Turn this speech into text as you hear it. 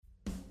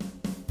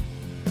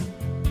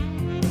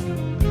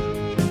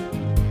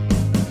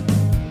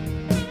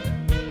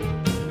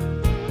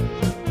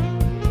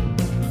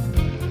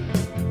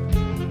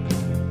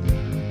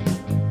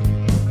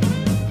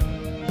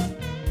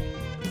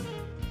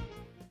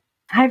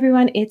Hi,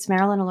 everyone. It's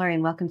Marilyn Allure,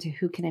 and welcome to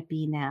Who Can It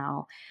Be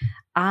Now?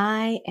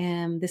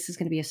 This is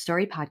going to be a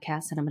story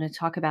podcast, and I'm going to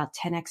talk about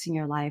 10x in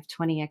your life,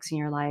 20x in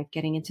your life,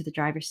 getting into the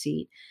driver's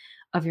seat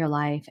of your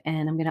life.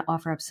 And I'm going to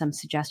offer up some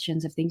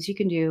suggestions of things you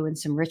can do and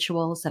some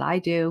rituals that I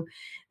do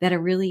that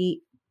are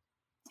really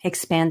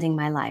expanding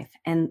my life.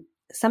 And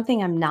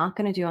something I'm not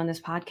going to do on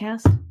this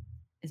podcast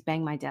is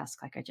bang my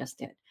desk like I just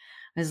did.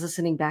 I was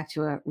listening back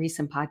to a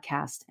recent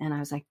podcast and I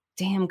was like,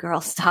 damn girl,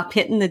 stop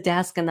hitting the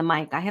desk and the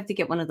mic. I have to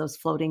get one of those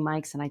floating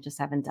mics and I just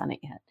haven't done it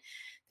yet.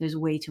 There's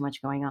way too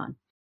much going on.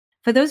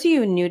 For those of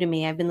you new to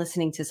me, I've been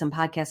listening to some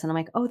podcasts and I'm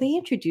like, oh, they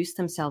introduced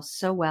themselves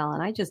so well.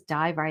 And I just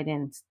dive right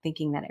in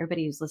thinking that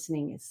everybody who's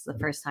listening is the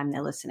first time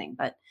they're listening.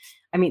 But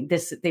I mean,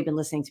 they've been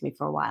listening to me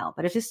for a while.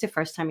 But if it's the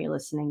first time you're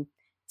listening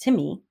to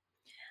me,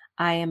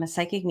 I am a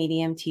psychic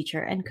medium,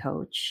 teacher, and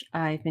coach.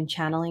 I've been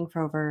channeling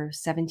for over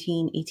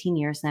 17, 18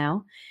 years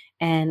now,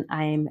 and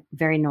I'm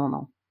very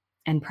normal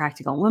and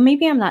practical. Well,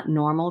 maybe I'm not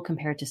normal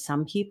compared to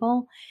some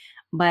people,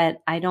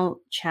 but I don't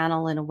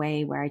channel in a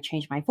way where I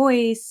change my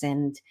voice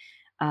and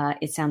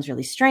it sounds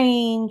really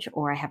strange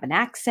or I have an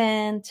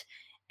accent.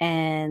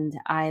 And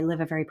I live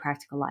a very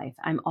practical life.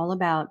 I'm all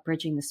about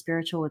bridging the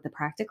spiritual with the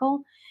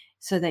practical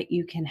so that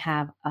you can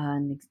have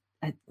an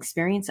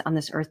experience on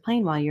this earth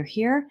plane while you're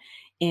here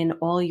in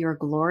all your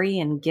glory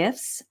and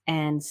gifts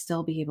and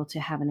still be able to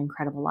have an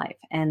incredible life.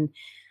 And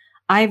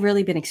I've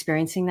really been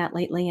experiencing that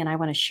lately. And I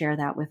want to share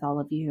that with all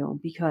of you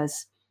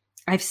because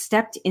I've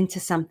stepped into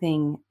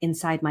something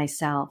inside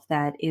myself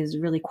that is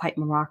really quite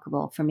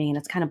remarkable for me. And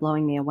it's kind of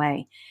blowing me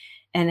away.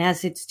 And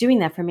as it's doing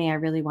that for me, I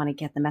really want to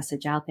get the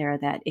message out there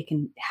that it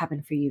can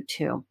happen for you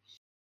too.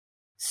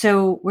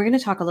 So we're going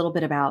to talk a little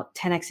bit about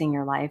 10xing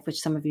your life,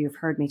 which some of you have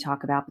heard me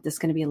talk about, but this is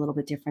going to be a little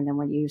bit different than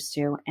what you used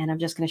to. And I'm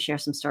just going to share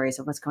some stories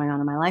of what's going on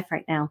in my life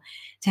right now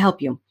to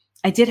help you.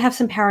 I did have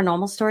some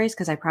paranormal stories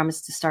because I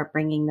promised to start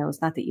bringing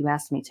those, not that you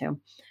asked me to,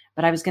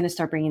 but I was going to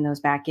start bringing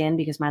those back in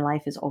because my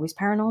life is always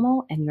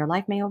paranormal and your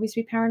life may always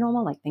be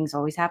paranormal. Like things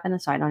always happen.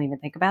 So I don't even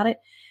think about it,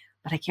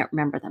 but I can't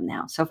remember them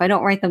now. So if I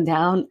don't write them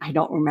down, I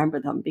don't remember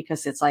them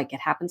because it's like,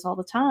 it happens all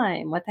the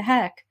time. What the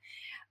heck?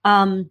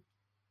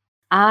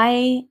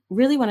 I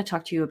really want to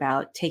talk to you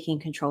about taking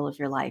control of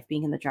your life,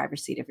 being in the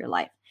driver's seat of your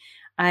life.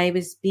 I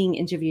was being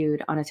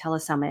interviewed on a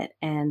telesummit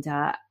and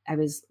I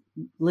was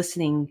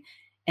listening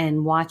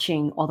and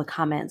watching all the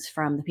comments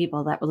from the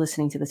people that were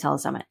listening to the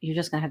telesummit. You're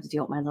just going to have to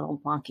deal with my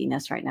little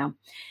wonkiness right now.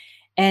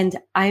 And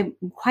I'm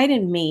quite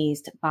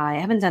amazed I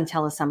haven't done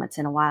telesummits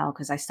in a while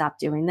because I stopped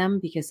doing them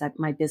because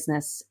my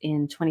business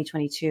in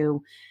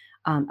 2022,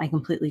 I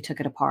completely took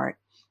it apart.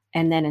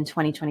 And then in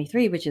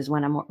 2023, which is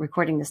when I'm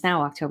recording this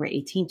now, October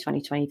 18th,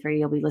 2023,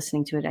 you'll be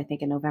listening to it, I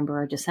think, in November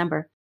or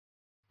December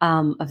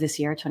of this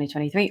year,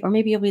 2023. Or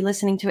maybe you'll be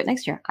listening to it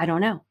next year. I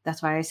don't know.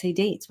 That's why I say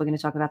dates. We're going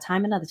to talk about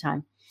time another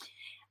time.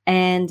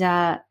 And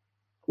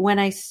when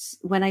I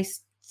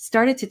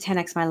started to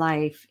 10x my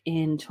life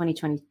in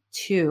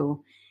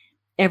 2022,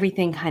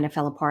 everything kind of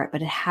fell apart,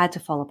 but it had to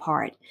fall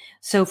apart.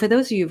 So for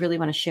those of you who really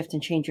want to shift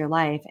and change your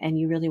life and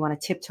you really want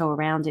to tiptoe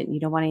around it and you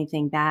don't want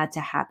anything bad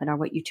to happen or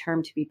what you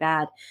term to be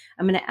bad,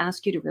 I'm going to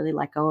ask you to really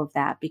let go of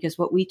that because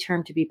what we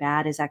term to be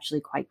bad is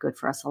actually quite good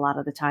for us a lot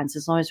of the times,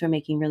 as long as we're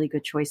making really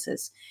good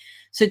choices.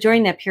 So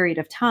during that period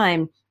of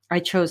time, I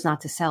chose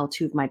not to sell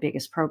two of my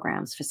biggest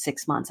programs for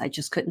 6 months. I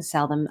just couldn't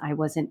sell them. I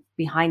wasn't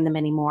behind them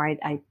anymore.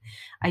 I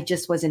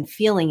just wasn't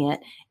feeling it.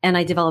 And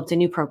I developed a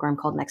new program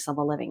called Next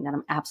Level Living that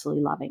I'm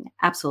absolutely loving,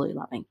 absolutely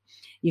loving.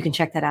 You can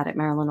check that out at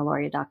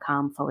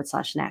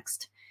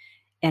marilynalauria.com/next.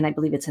 And I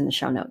believe it's in the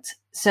show notes.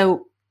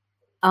 So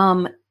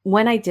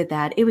when I did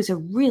that, it was a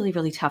really,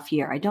 really tough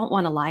year. I don't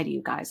want to lie to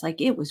you guys. Like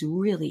it was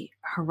really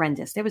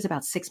horrendous. There was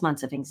about 6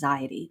 months of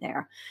anxiety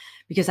there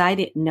because I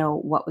didn't know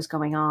what was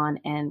going on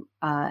and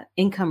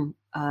income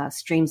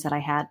streams that I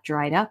had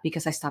dried up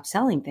because I stopped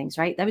selling things,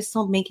 right? I was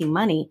still making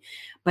money,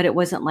 but it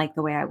wasn't like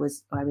the way I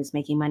was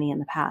making money in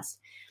the past.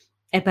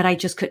 But I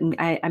just couldn't,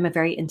 I'm a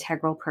very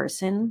integral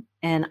person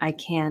and I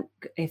can't,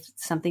 if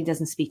something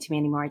doesn't speak to me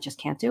anymore, I just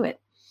can't do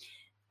it.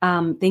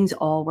 Things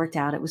all worked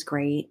out. It was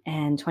great.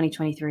 And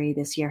 2023,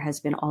 this year has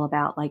been all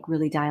about like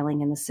really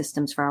dialing in the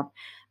systems for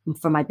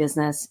my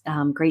business.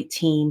 Great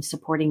team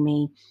supporting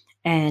me.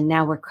 And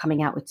now we're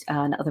coming out with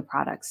other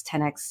products.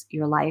 10X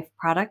Your Life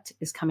product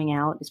is coming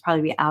out. It's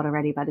probably be out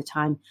already by the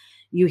time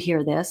you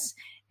hear this.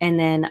 And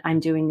then I'm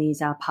doing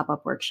these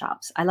pop-up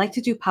workshops. I like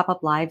to do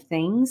pop-up live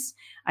things.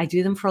 I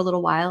do them for a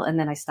little while and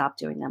then I stop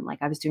doing them.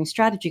 Like I was doing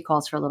strategy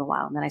calls for a little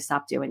while and then I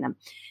stopped doing them.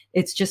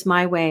 It's just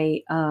my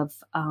way of,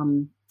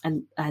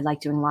 and I like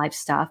doing live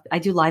stuff. I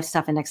do live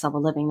stuff in Next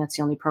Level Living. That's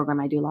the only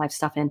program I do live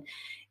stuff in.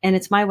 And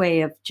it's my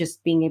way of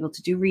just being able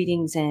to do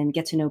readings and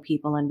get to know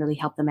people and really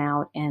help them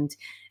out and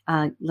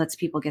lets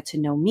people get to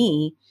know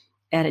me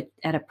at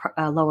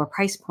a lower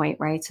price point,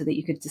 right? So that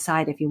you could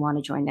decide if you want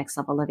to join Next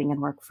Level Living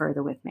and work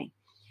further with me.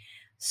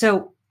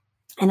 So,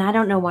 and I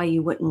don't know why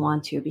you wouldn't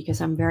want to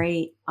because I'm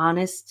very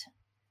honest,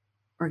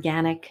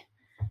 organic,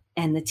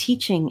 and the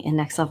teaching in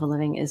Next Level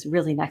Living is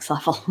really next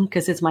level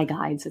because it's my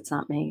guides. It's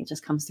not me. It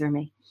just comes through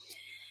me.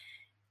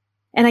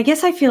 And I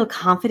guess I feel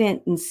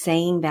confident in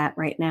saying that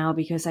right now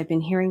because I've been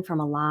hearing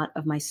from a lot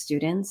of my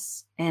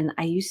students. And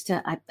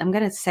I'm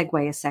going to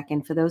segue a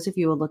second. For those of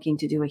you who are looking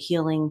to do a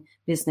healing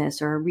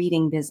business or a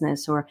reading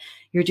business, or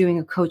you're doing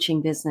a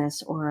coaching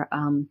business, or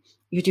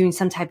you're doing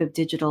some type of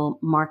digital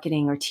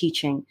marketing or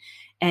teaching.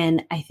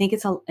 And I think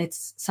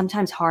it's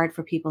sometimes hard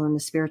for people in the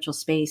spiritual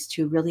space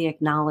to really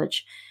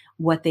acknowledge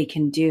what they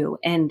can do.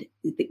 And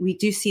we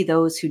do see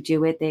those who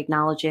do it, they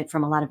acknowledge it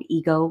from a lot of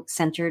ego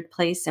centered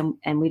place.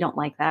 And we don't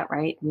like that,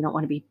 right? We don't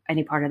want to be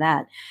any part of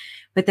that.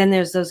 But then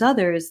there's those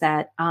others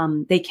that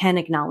they can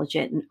acknowledge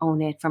it and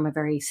own it from a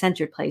very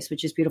centered place,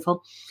 which is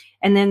beautiful.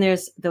 And then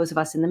there's those of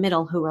us in the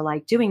middle who are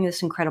like doing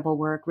this incredible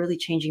work, really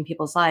changing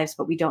people's lives,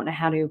 but we don't know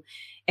how to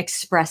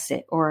express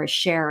it or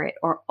share it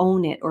or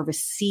own it or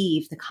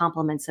receive the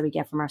compliments that we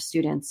get from our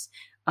students,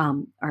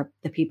 or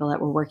the people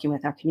that we're working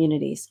with, our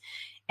communities.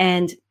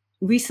 And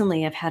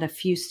recently I've had a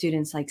few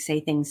students like say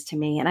things to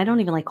me, and I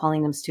don't even like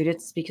calling them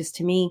students because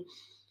to me,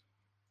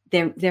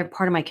 they're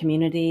part of my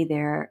community.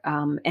 They're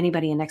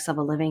anybody in Next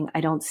Level Living.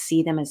 I don't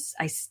see them as,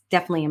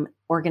 definitely am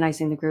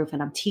organizing the group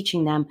and I'm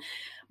teaching them,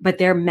 but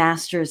they're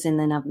masters in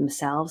and of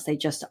themselves. They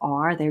just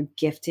are. They're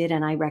gifted,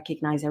 and I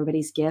recognize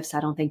everybody's gifts.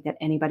 I don't think that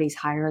anybody's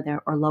higher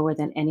or lower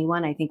than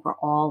anyone. I think we're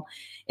all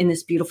in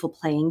this beautiful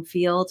playing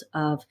field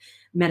of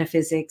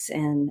metaphysics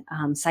and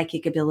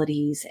psychic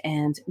abilities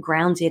and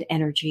grounded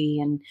energy,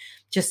 and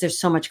just there's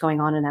so much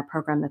going on in that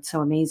program that's so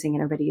amazing,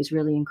 and everybody is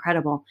really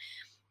incredible.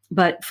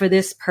 But for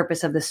this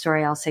purpose of the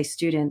story, I'll say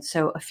students.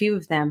 So a few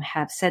of them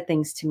have said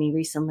things to me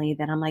recently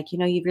that I'm like,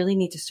 you really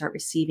need to start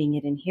receiving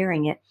it and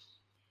hearing it.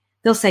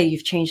 They'll say,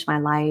 you've changed my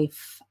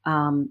life.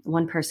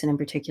 One person in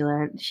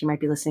particular, she might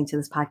be listening to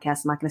this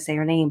podcast. I'm not going to say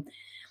her name,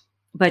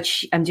 but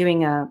I'm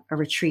doing a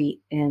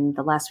retreat in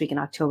the last week in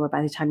October.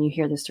 By the time you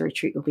hear this, the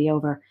retreat will be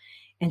over.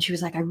 And she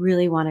was like, I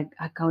really want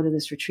to go to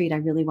this retreat. I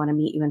really want to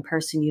meet you in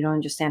person. You don't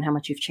understand how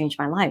much you've changed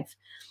my life.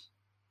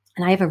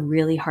 And I have a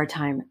really hard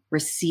time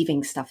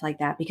receiving stuff like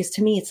that because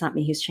to me, it's not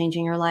me who's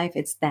changing your life.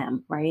 It's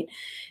them, right?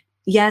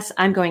 Yes,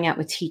 I'm going out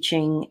with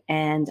teaching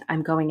and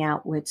I'm going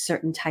out with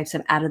certain types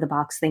of out of the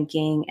box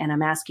thinking. And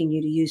I'm asking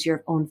you to use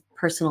your own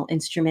personal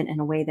instrument in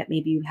a way that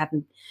maybe you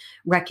haven't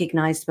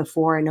recognized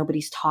before and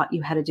nobody's taught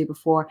you how to do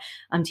before.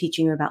 I'm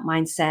teaching you about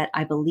mindset.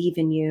 I believe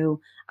in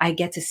you. I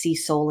get to see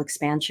soul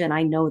expansion.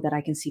 I know that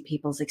I can see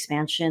people's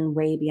expansion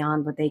way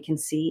beyond what they can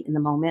see in the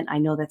moment. I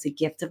know that's a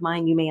gift of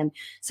mine. And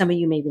some of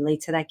you may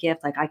relate to that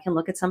gift. Like I can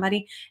look at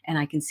somebody and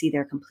I can see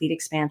their complete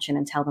expansion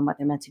and tell them what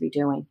they're meant to be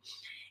doing.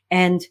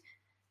 And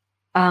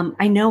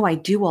I know I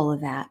do all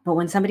of that, but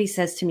when somebody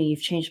says to me,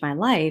 you've changed my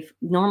life,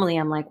 normally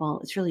I'm like, well,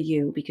 it's really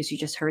you because you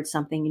just heard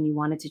something and you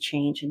wanted to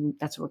change. And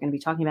that's what we're going to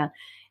be talking about.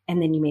 And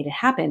then you made it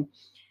happen.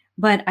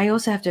 But I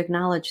also have to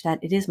acknowledge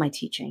that it is my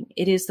teaching.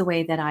 It is the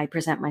way that I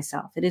present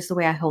myself. It is the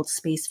way I hold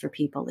space for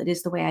people. It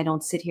is the way I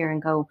don't sit here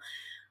and go,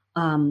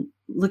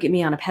 look at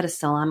me on a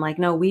pedestal. I'm like,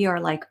 no, we are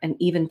like an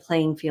even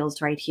playing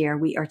fields right here.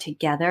 We are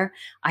together.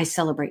 I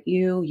celebrate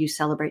you. You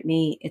celebrate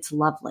me. It's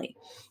lovely.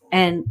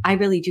 And I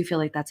really do feel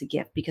like that's a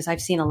gift because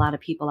I've seen a lot of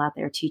people out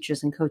there,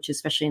 teachers and coaches,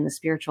 especially in the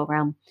spiritual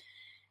realm,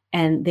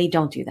 and they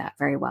don't do that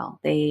very well.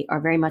 They are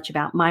very much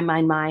about my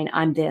mind, mine.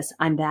 I'm this,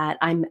 I'm that.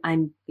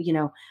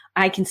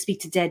 I can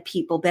speak to dead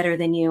people better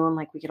than you. I'm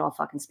like, we could all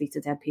fucking speak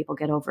to dead people.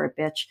 Get over it,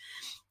 bitch.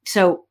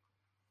 So,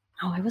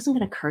 I wasn't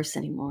going to curse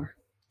anymore.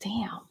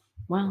 Damn.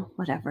 Well,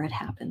 whatever, it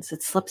happens.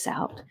 It slips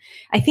out.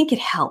 I think it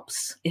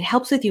helps. It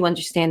helps with you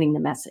understanding the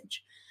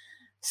message.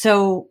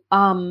 So,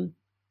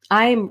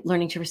 I'm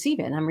learning to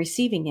receive it and I'm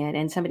receiving it.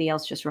 And somebody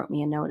else just wrote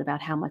me a note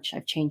about how much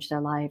I've changed their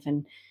life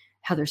and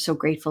how they're so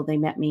grateful they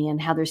met me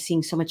and how they're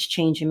seeing so much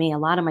change in me. A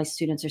lot of my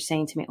students are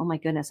saying to me, oh my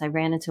goodness, I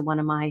ran into one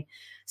of my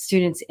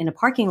students in a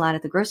parking lot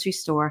at the grocery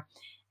store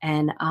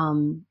and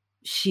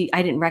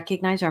I didn't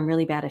recognize her. I'm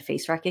really bad at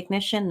face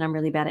recognition and I'm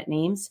really bad at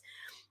names.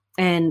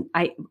 And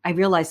I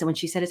realized that when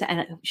she said it,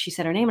 and she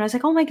said her name, and I was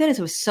like, oh my goodness,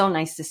 it was so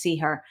nice to see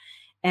her.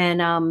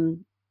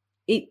 And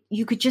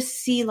you could just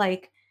see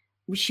like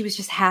she was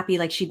just happy,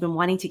 like she'd been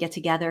wanting to get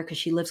together because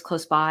she lives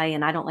close by,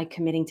 and I don't like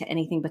committing to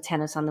anything but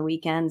tennis on the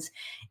weekends.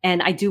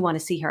 And I do want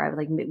to see her. I would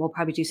like, we'll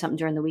probably do something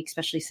during the week,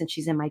 especially since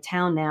she's in my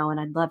town now, and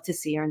I'd love to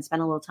see her and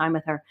spend a little time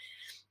with her.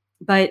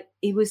 But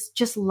it was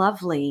just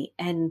lovely.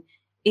 And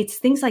it's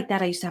things like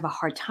that I used to have a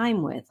hard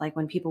time with, like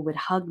when people would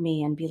hug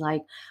me and be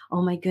like,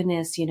 oh my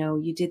goodness,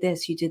 you did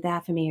this, you did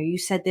that for me, or you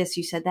said this,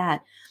 you said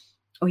that,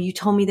 or you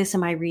told me this in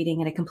my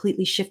reading and it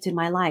completely shifted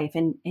my life.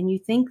 And you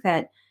think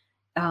that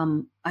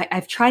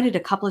I've tried it a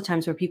couple of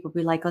times where people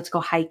be like, let's go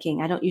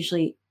hiking. I don't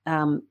usually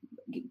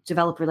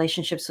develop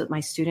relationships with my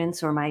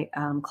students or my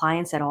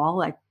clients at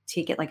all. I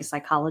take it like a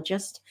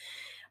psychologist.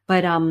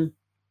 But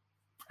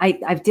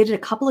I've did it a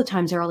couple of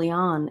times early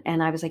on.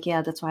 And I was like,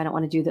 yeah, that's why I don't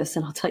want to do this.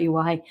 And I'll tell you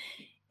why.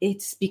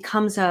 It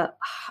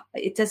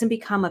doesn't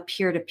become a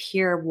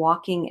peer-to-peer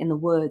walking in the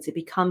woods. It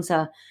becomes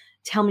a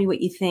tell me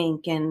what you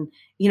think. And,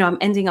 I'm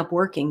ending up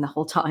working the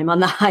whole time on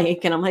the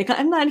hike. And I'm like,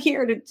 I'm not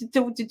here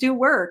to do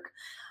work.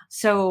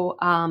 So,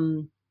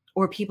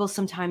 or people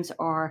sometimes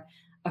are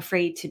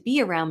afraid to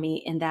be around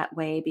me in that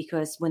way,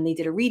 because when they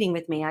did a reading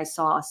with me, I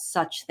saw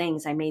such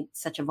things. I made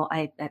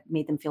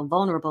them feel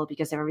vulnerable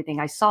because of everything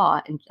I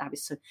saw, and I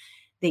was so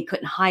they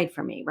couldn't hide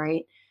from me,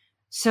 right?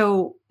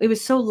 So it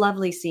was so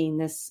lovely seeing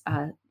this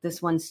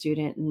one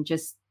student and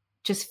just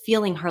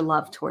feeling her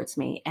love towards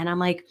me. And I'm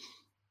like,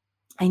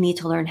 I need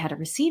to learn how to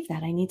receive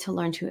that. I need to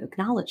learn to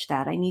acknowledge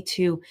that. I need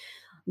to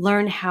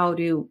learn how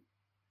to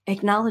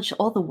acknowledge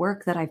all the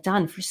work that I've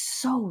done for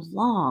so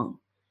long.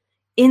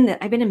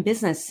 I've been in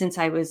business since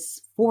I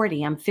was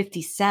 40. I'm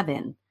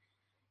 57.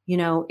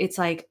 It's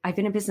like I've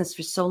been in business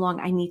for so long.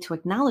 I need to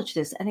acknowledge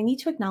this, and I need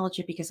to acknowledge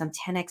it because I'm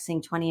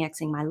 10xing,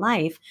 20xing my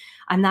life.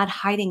 I'm not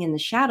hiding in the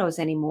shadows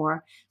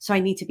anymore. So I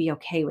need to be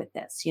okay with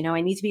this.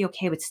 I need to be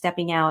okay with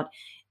stepping out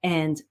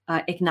and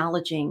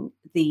acknowledging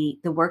the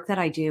work that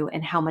I do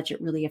and how much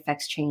it really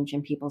affects change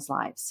in people's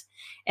lives.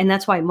 And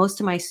that's why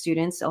most of my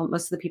students,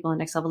 most of the people in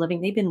Next Level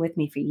Living, they've been with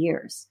me for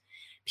years.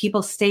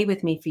 People stay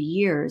with me for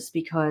years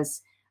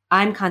because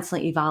I'm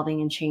constantly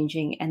evolving and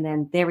changing, and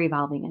then they're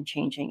evolving and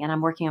changing, and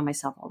I'm working on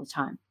myself all the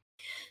time.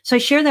 So I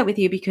share that with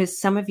you because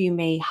some of you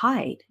may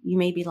hide. You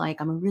may be like,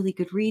 I'm a really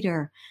good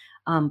reader,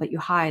 but you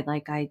hide.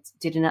 Like I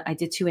did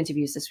 2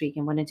 interviews this week,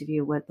 and one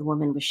interview with the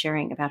woman was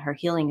sharing about her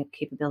healing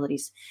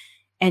capabilities.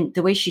 And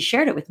the way she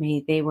shared it with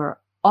me, they were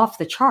off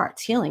the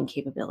charts healing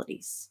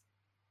capabilities,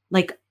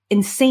 like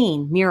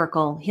insane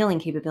miracle healing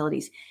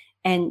capabilities.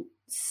 And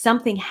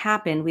something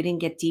happened, we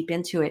didn't get deep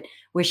into it,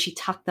 where she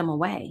tucked them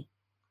away.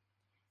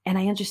 And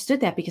I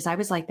understood that because I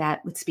was like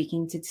that with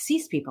speaking to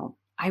deceased people.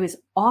 I was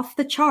off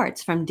the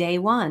charts from day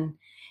one.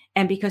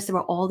 And because there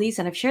were all these,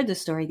 and I've shared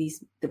this story,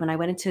 when I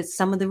went into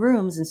some of the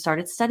rooms and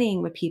started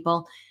studying with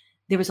people,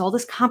 there was all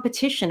this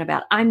competition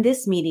about, I'm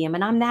this medium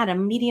and I'm that,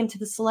 I'm a medium to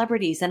the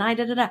celebrities, and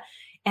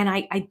And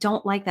I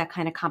don't like that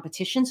kind of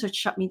competition. So it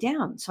shut me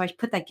down. So I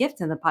put that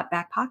gift in the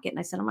back pocket, and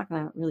I said, I'm not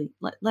going to really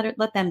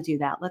let them do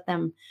that. Let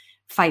them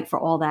fight for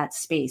all that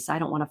space. I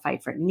don't want to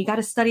fight for it. And you got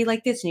to study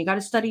like this, and you got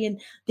to study in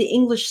the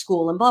English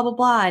school and blah, blah,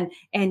 blah.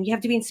 And you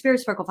have to be in Spirit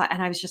Sparkle.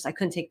 And I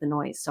couldn't take the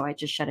noise. So I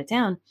just shut it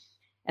down.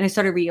 And I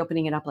started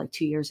reopening it up like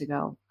 2 years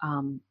ago.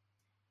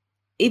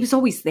 It was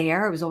always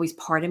there. It was always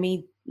part of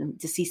me.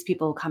 Deceased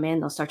people will come in,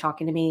 they'll start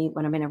talking to me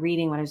when I'm in a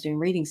reading, when I was doing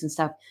readings and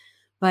stuff.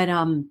 But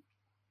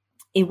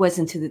it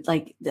wasn't to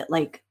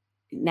like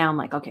now I'm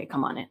like, okay,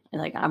 come on in.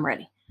 Like, I'm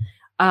ready.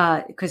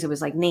 Because it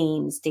was like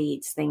names,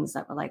 dates, things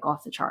that were like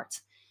off the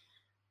charts.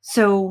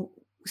 So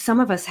some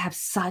of us have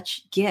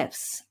such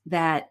gifts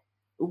that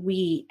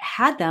we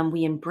had them,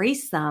 we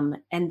embraced them,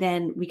 and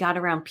then we got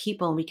around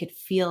people and we could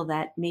feel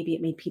that maybe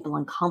it made people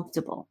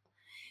uncomfortable.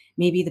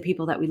 Maybe the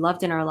people that we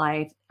loved in our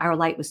life, our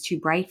light was too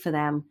bright for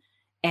them,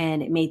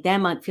 and it made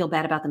them feel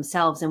bad about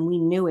themselves. And we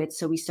knew it.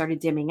 So we started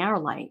dimming our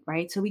light,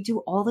 right? So we do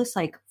all this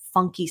like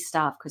funky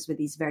stuff because we're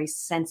these very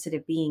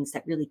sensitive beings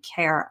that really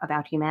care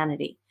about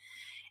humanity.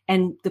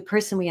 And the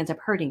person we end up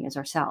hurting is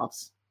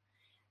ourselves.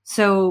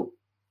 So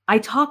I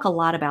talk a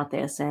lot about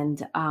this,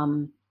 and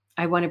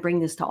I want to bring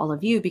this to all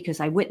of you because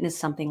I witnessed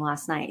something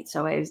last night.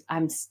 So I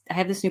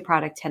have this new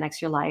product,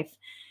 10X Your Life,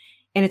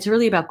 and it's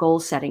really about goal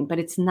setting, but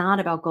it's not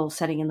about goal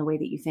setting in the way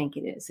that you think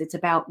it is. It's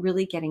about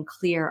really getting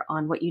clear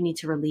on what you need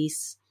to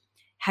release,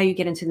 how you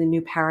get into the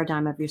new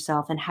paradigm of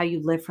yourself, and how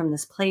you live from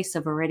this place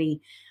of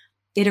already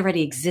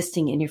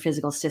existing in your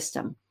physical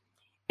system.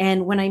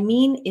 And when I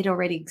mean it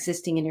already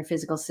existing in your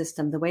physical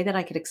system, the way that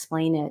I could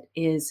explain it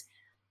is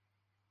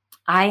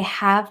I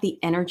have the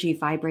energy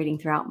vibrating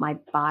throughout my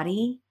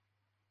body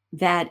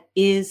that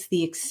is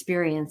the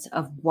experience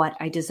of what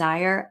I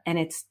desire. And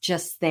it's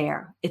just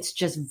there. It's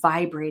just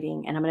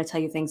vibrating. And I'm going to tell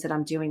you things that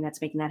I'm doing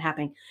that's making that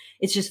happen.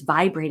 It's just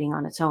vibrating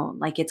on its own.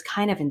 Like, it's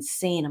kind of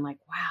insane. I'm like,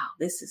 wow,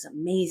 this is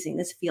amazing.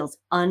 This feels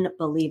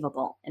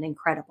unbelievable and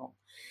incredible.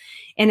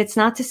 And it's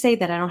not to say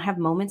that I don't have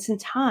moments in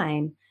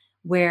time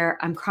where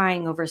I'm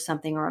crying over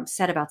something or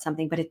upset about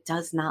something, but it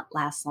does not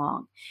last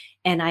long.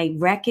 And I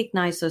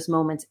recognize those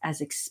moments as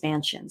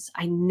expansions.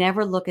 I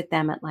never look at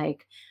them at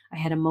like, I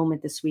had a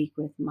moment this week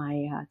with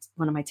my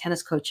one of my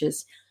tennis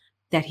coaches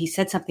that he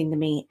said something to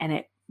me,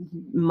 and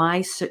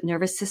my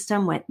nervous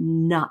system went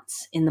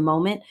nuts in the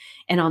moment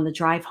and on the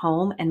drive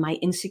home, and my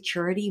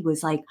insecurity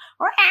was like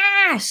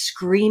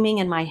screaming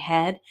in my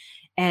head.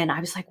 And I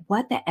was like,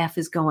 what the F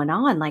is going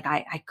on? Like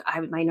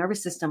my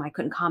nervous system, I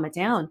couldn't calm it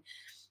down.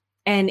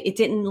 And it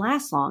didn't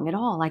last long at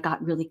all. I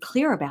got really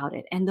clear about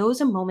it. And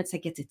those are moments I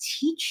get to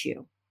teach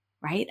you,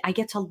 right? I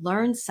get to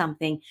learn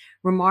something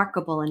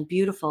remarkable and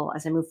beautiful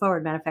as I move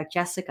forward. Matter of fact,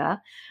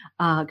 Jessica,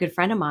 a good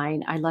friend of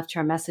mine, I left her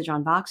a message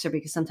on Voxer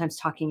because sometimes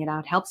talking it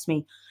out helps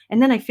me.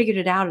 And then I figured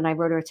it out, and I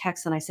wrote her a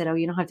text and I said, oh,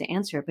 you don't have to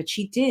answer it. But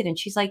she did. And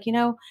she's like,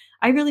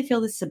 I really feel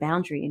this is a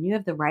boundary, and you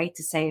have the right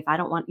to say, if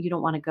you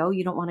don't want to go,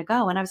 you don't want to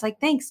go. And I was like,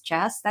 thanks,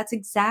 Jess. That's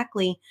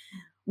exactly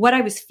what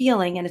I was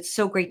feeling. And it's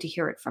so great to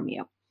hear it from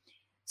you.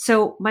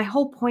 So my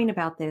whole point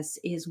about this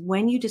is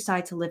when you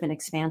decide to live in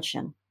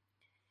expansion,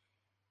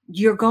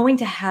 you're going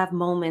to have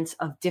moments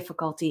of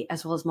difficulty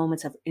as well as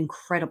moments of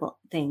incredible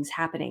things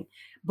happening.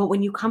 But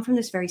when you come from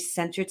this very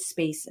centered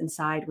space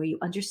inside where you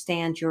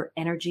understand your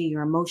energy,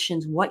 your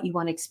emotions, what you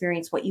want to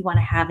experience, what you want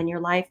to have in your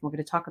life, we're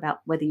going to talk about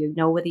whether you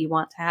know whether you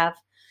want to have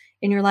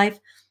in your life.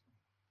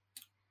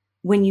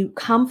 When you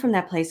come from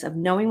that place of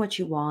knowing what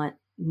you want,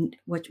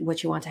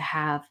 what you want to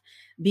have,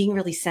 being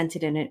really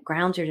centered in it,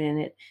 grounded in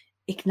it,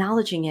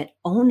 acknowledging it,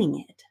 owning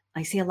it.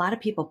 I see a lot of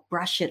people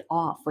brush it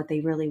off what they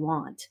really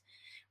want.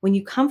 When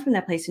you come from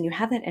that place and you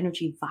have that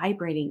energy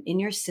vibrating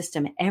in your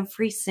system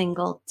every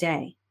single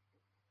day,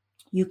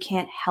 you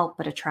can't help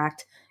but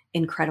attract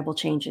incredible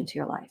change into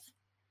your life.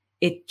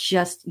 It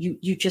just,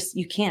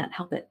 you can't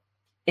help it.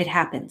 It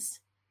happens.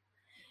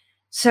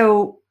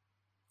 So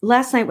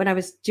last night when I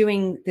was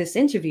doing this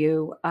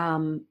interview,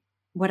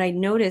 what I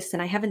noticed,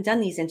 and I haven't done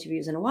these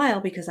interviews in a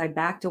while because I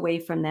backed away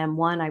from them.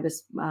 One, I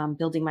was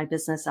building my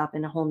business up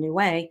in a whole new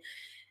way.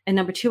 And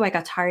number two, I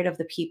got tired of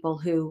the people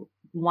who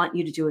want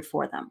you to do it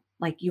for them.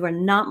 Like, you are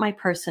not my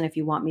person if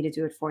you want me to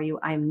do it for you.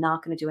 I am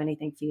not going to do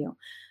anything for you.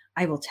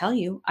 I will tell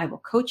you, I will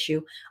coach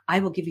you. I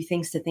will give you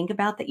things to think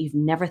about that you've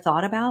never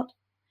thought about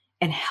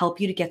and help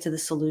you to get to the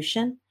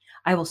solution.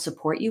 I will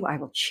support you. I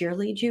will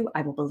cheerlead you.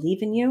 I will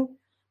believe in you,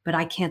 but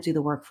I can't do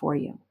the work for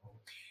you.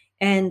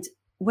 And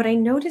what I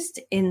noticed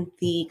in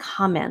the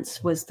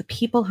comments was the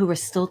people who were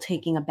still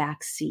taking a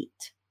back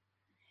seat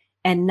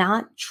and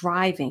not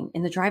driving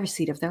in the driver's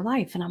seat of their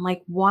life. And I'm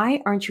like,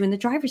 why aren't you in the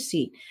driver's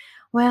seat?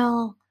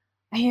 Well,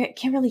 I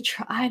can't really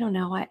I don't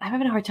know. I'm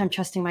having a hard time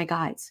trusting my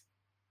guides.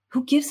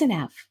 Who gives an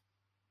F?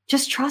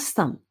 Just trust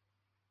them.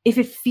 If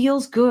it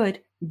feels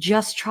good,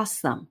 just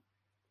trust them.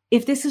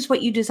 If this is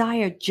what you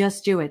desire,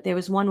 just do it. There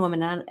was one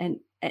woman, and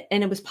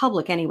it was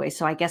public anyway,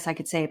 so I guess I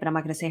could say it, but I'm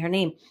not going to say her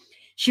name.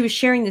 She was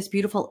sharing this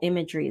beautiful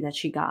imagery that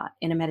she got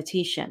in a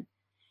meditation.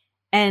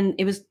 And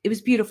it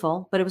was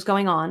beautiful, but it was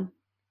going on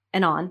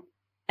and on.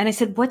 And I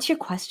said, what's your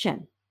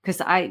question?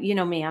 Because you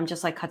know me, I'm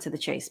just like, cut to the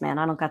chase, man.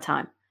 I don't got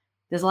time.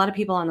 There's a lot of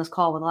people on this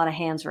call with a lot of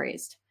hands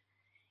raised.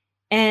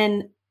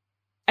 And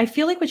I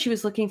feel like what she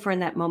was looking for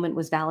in that moment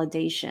was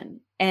validation.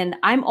 And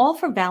I'm all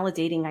for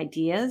validating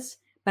ideas,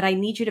 but I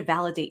need you to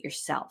validate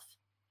yourself.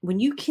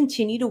 When you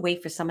continue to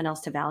wait for someone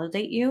else to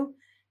validate you,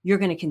 you're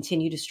going to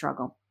continue to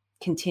struggle.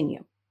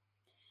 Continue.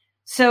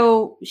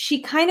 So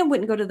she kind of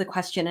wouldn't go to the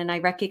question, and I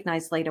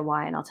recognized later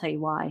why, and I'll tell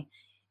you why.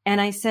 And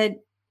I said,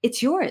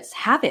 it's yours.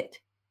 Have it.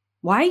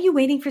 Why are you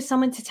waiting for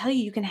someone to tell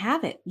you you can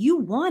have it? You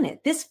want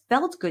it. This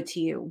felt good to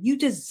you. You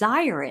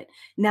desire it.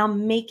 Now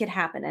make it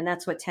happen. And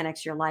that's what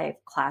 10X Your Life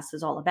class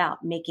is all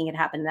about, making it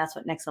happen. And that's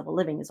what Next Level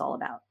Living is all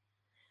about.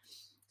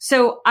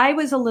 So I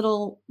was a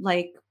little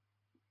like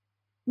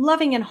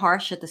loving and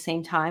harsh at the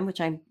same time, which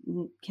I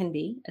can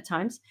be at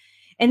times.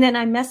 And then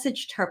I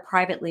messaged her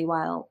privately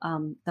while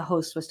the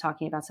host was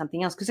talking about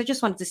something else, because I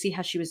just wanted to see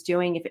how she was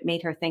doing, if it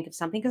made her think of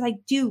something, because I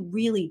do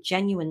really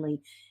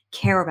genuinely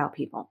care about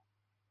people.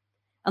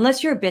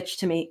 Unless you're a bitch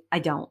to me,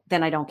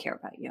 then I don't care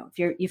about you.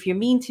 If you're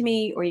mean to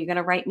me, or you're going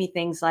to write me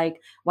things like,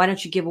 why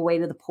don't you give away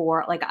to the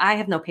poor? Like, I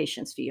have no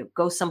patience for you.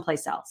 Go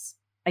someplace else.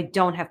 I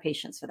don't have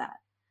patience for that.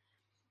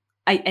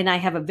 I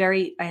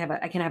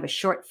can have a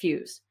short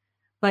fuse.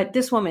 But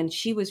this woman,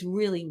 she was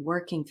really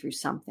working through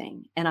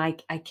something. And I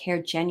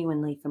care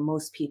genuinely for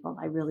most people.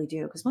 I really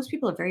do. Because most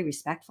people are very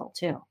respectful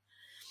too.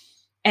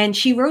 And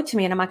she wrote to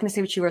me, and I'm not going to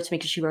say what she wrote to me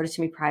because she wrote it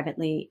to me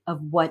privately,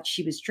 of what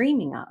she was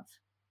dreaming of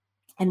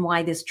and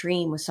why this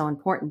dream was so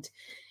important.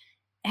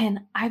 And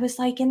I was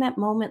like, in that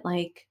moment,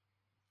 like,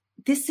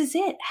 this is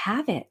it.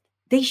 Have it.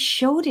 They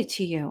showed it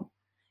to you.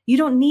 You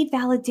don't need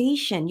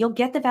validation. You'll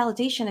get the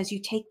validation as you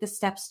take the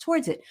steps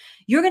towards it.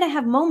 You're going to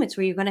have moments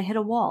where you're going to hit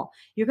a wall.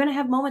 You're going to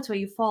have moments where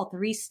you fall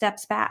 3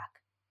 steps back.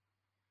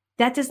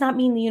 That does not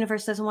mean the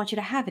universe doesn't want you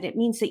to have it. It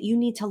means that you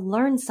need to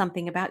learn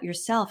something about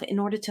yourself in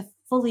order to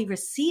fully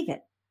receive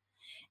it.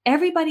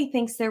 Everybody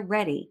thinks they're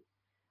ready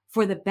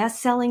for the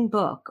best-selling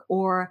book,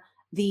 or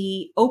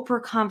the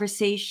Oprah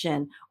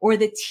conversation, or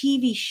the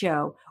TV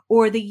show,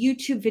 or the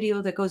YouTube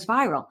video that goes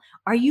viral.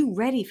 Are you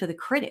ready for the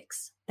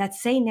critics that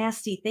say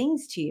nasty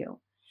things to you?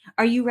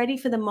 Are you ready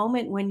for the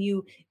moment when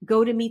you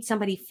go to meet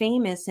somebody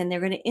famous and they're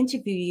going to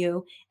interview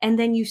you, and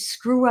then you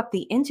screw up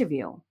the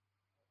interview?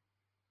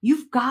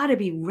 You've got to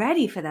be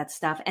ready for that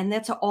stuff. And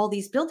that's all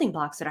these building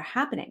blocks that are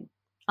happening.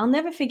 I'll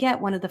never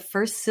forget one of the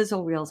first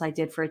sizzle reels I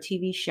did for a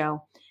TV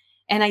show.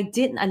 And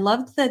I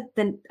loved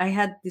I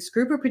had this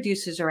group of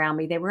producers around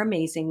me. They were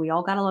amazing. We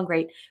all got along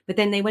great. But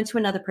then they went to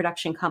another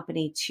production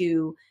company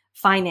to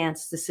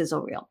finance the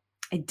sizzle reel.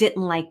 I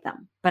didn't like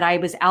them, but I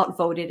was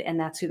outvoted, and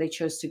that's who they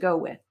chose to go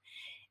with.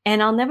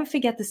 And I'll never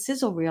forget the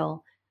sizzle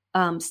reel,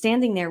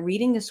 standing there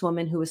reading this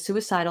woman who was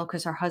suicidal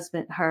because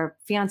her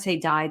fiance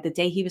died the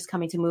day he was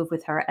coming to move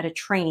with her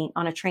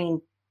on a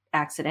train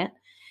accident.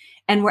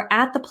 And we're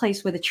at the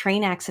place where the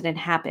train accident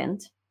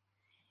happened.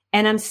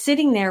 And I'm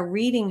sitting there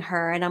reading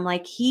her, and I'm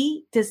like,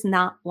 he does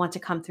not want to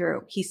come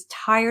through. He's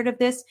tired of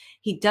this.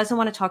 He doesn't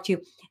want to talk to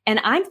you.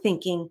 And I'm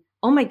thinking,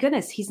 oh my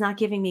goodness, he's not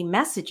giving me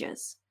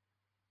messages.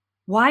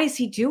 Why is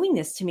he doing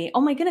this to me?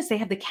 Oh my goodness, they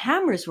have the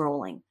cameras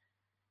rolling.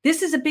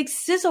 This is a big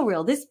sizzle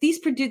reel. These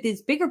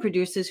bigger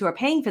producers who are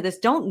paying for this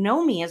don't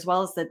know me as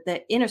well as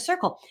the inner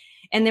circle.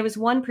 And there was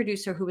one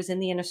producer who was in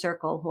the inner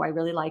circle who I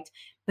really liked,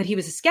 but he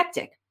was a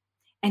skeptic.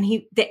 And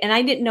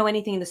I didn't know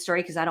anything in the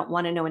story because I don't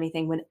want to know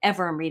anything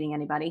whenever I'm reading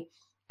anybody.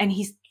 And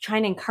he's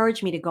trying to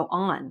encourage me to go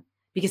on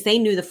because they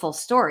knew the full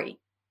story.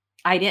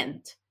 I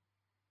didn't.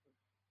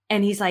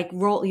 And he's like,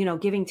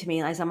 giving to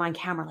me as I'm on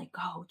camera, like,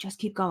 go, just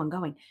keep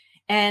going.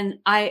 And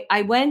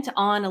I went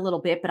on a little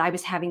bit, but I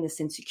was having this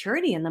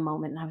insecurity in the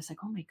moment. And I was like,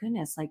 oh my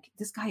goodness, like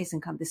this guy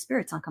isn't coming, the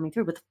spirit's not coming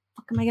through. What the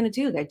fuck am I going to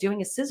do? They're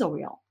doing a sizzle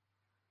reel.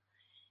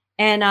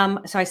 And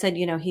so I said,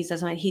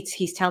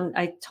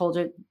 I told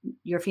her,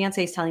 your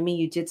fiance is telling me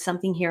you did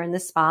something here in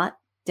this spot,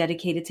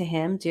 dedicated to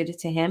him, did it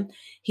to him.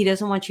 He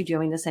doesn't want you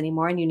doing this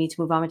anymore and you need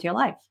to move on with your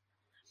life.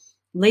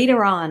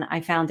 Later on, I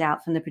found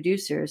out from the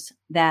producers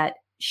that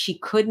she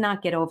could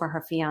not get over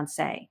her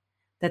fiance,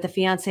 that the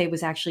fiance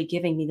was actually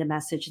giving me the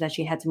message that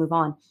she had to move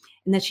on,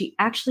 and that she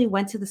actually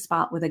went to the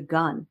spot with a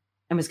gun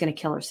and was going to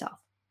kill herself.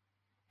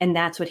 And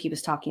that's what he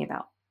was talking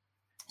about.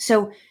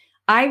 So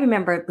I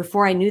remember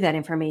before I knew that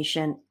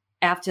information,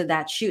 after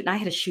that shoot, and I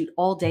had to shoot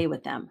all day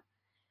with them,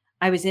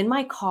 I was in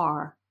my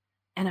car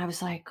and I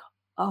was like,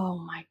 oh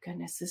my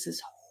goodness, this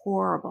is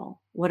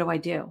horrible. What do I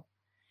do?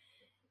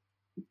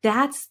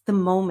 That's the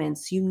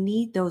moments. You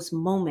need those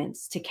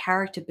moments to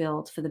character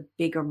build for the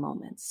bigger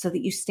moments so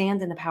that you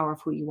stand in the power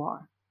of who you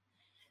are.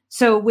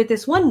 So with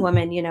this one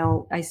woman,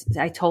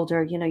 I told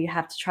her, you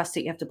have to trust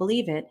it. You have to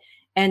believe it.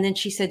 And then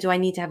she said, do I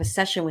need to have a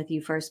session with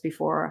you first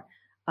before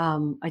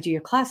I do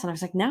your class? And I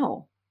was like,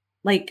 no.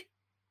 Like,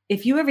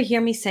 if you ever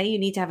hear me say you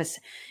need to have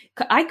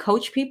I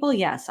coach people.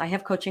 Yes, I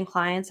have coaching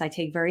clients. I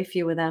take very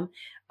few of them.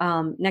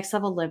 Next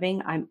Level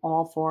Living, I'm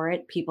all for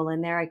it. People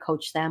in there, I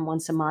coach them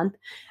once a month.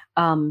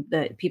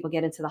 The people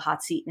get into the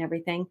hot seat and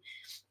everything.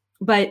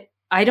 But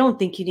I don't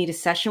think you need a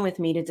session with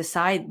me to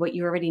decide what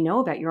you already know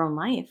about your own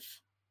life.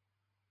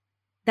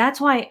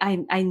 That's why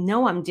I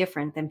know I'm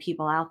different than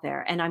people out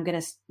there. And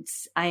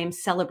I am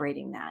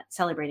celebrating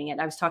it.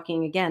 I was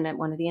talking again at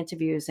one of the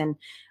interviews and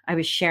I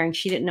was sharing,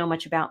 she didn't know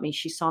much about me.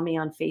 She saw me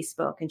on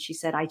Facebook and she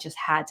said, I just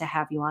had to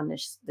have you on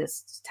this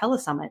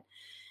telesummit.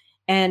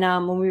 And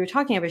when we were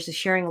talking, I was just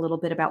sharing a little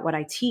bit about what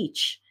I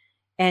teach.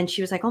 And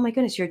she was like, oh my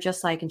goodness, you're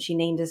just like, and she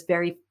named this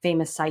very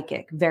famous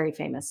psychic, very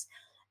famous.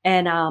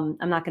 And I'm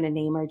not going to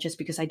name her just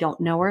because I don't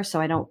know her. So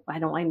I don't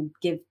want to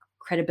give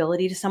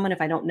credibility to someone if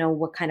I don't know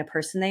what kind of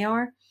person they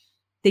are.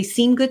 They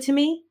seem good to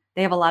me.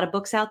 They have a lot of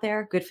books out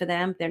there. Good for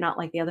them. They're not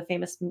like the other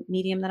famous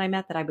medium that I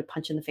met that I would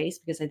punch in the face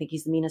because I think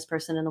he's the meanest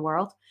person in the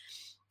world.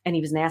 And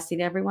he was nasty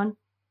to everyone.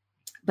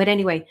 But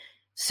anyway,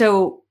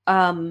 so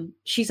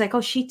she's like,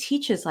 oh, she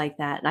teaches like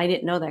that. And I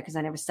didn't know that because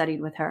I never studied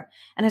with her.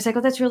 And I was like,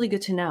 oh, that's really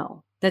good to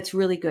know. That's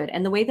really good.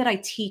 And the way that I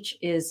teach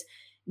is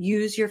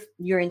use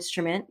your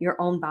instrument, your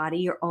own body,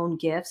 your own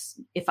gifts.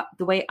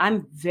 The way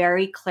I'm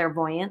very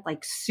clairvoyant,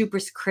 like super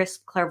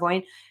crisp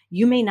clairvoyant,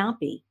 you may not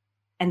be,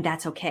 and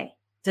that's okay.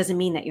 Doesn't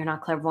mean that you're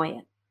not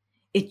clairvoyant.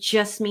 It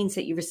just means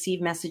that you receive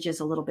messages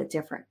a little bit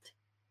different.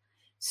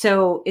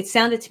 So it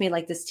sounded to me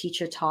like this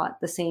teacher taught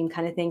the same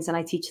kind of things. And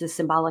I teach the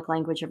symbolic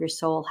language of your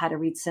soul, how to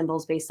read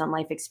symbols based on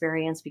life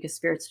experience, because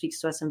spirit speaks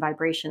to us in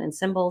vibration and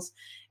symbols,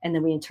 and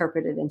then we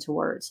interpret it into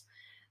words.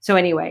 So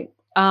anyway,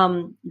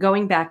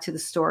 going back to the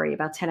story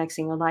about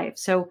 10xing your life.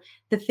 So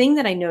the thing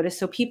that I noticed,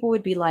 so people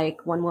would be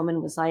like, one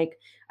woman was like,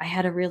 I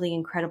had a really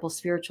incredible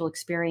spiritual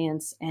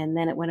experience and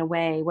then it went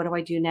away. What do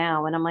I do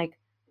now? And I'm like,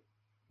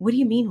 what do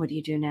you mean? What do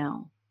you do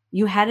now?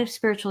 You had a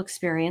spiritual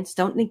experience.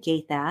 Don't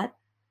negate that.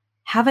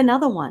 Have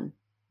another one.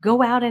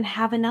 Go out and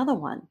have another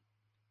one.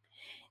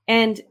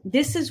 And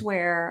this is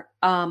where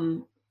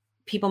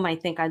people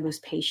might think I lose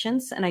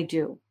patience, and I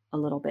do a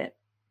little bit.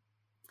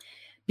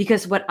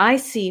 Because what I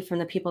see from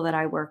the people that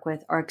I work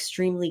with are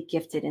extremely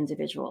gifted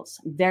individuals,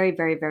 very,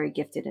 very, very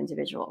gifted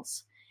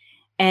individuals.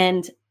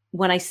 And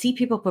when I see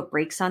people put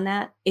brakes on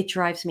that, it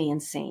drives me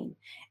insane.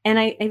 And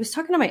I was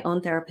talking to my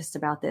own therapist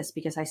about this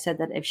because I said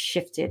that I've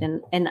shifted.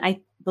 And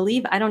I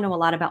believe I don't know a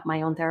lot about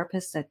my own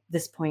therapist at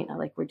this point.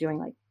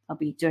 I'll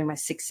be doing my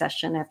 6th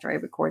session after I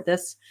record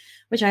this,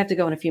 which I have to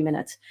go in a few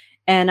minutes.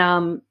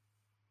 And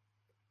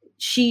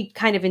she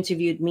kind of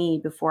interviewed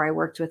me before I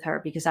worked with her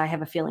because I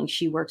have a feeling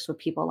she works with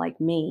people like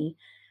me,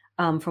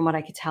 from what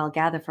I could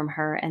gather from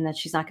her, and that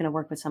she's not going to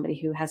work with somebody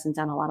who hasn't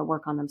done a lot of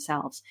work on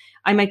themselves.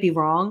 I might be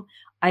wrong.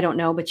 I don't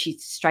know, but she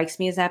strikes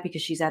me as that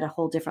because she's at a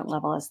whole different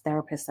level as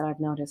therapist that I've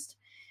noticed.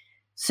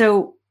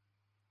 So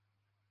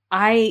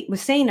I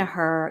was saying to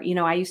her,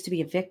 I used to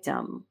be a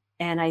victim,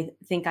 and I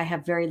think I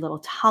have very little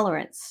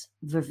tolerance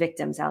for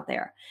victims out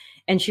there.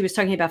 And she was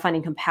talking about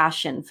finding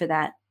compassion for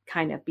that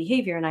kind of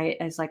behavior. And I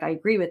was like, I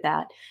agree with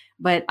that,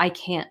 but I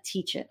can't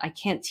teach it. I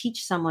can't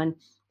teach someone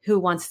who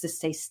wants to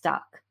stay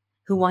stuck,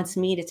 who wants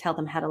me to tell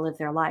them how to live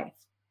their life.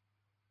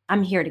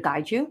 I'm here to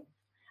guide you.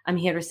 I'm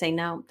here to say,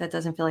 no, that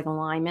doesn't feel like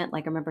alignment.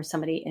 Like I remember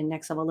somebody in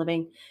Next Level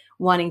Living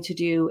wanting to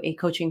do a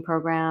coaching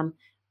program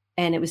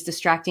and it was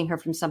distracting her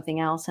from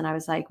something else. And I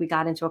was like, we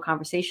got into a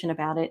conversation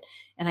about it,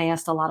 and I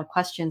asked a lot of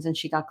questions, and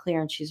she got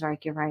clear, and she's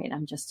like, you're right.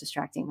 I'm just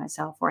distracting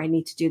myself, or I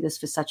need to do this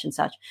for such and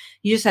such.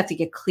 You just have to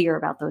get clear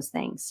about those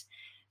things.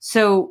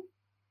 So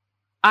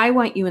I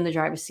want you in the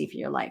driver's seat for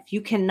your life.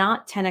 You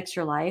cannot 10x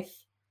your life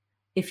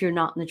if you're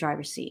not in the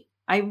driver's seat.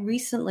 I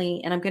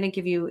recently, and I'm going to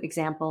give you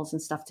examples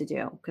and stuff to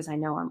do because I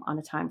know I'm on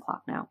a time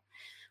clock now,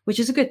 which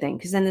is a good thing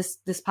because then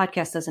this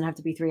podcast doesn't have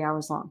to be 3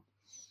 hours long.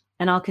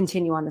 And I'll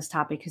continue on this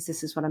topic because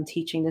this is what I'm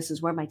teaching. This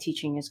is where my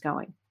teaching is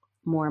going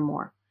more and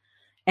more.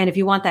 And if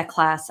you want that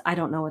class, I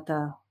don't know what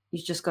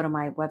you just go to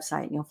my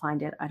website and you'll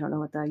find it. I don't know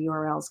what the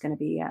URL is going to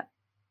be yet.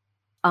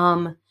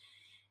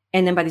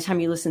 And then by the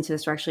time you listen to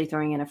this, we're actually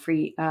throwing in a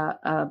free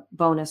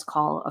bonus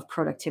call of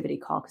productivity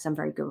call because I'm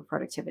very good with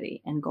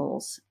productivity and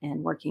goals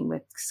and working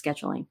with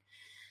scheduling.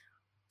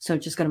 So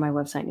just go to my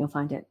website and you'll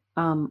find it.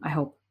 I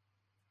hope.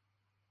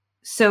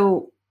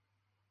 So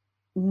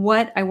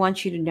what I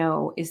want you to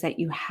know is that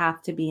you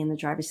have to be in the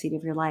driver's seat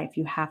of your life.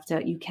 You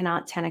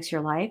cannot 10x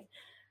your life.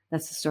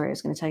 That's the story I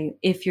was going to tell you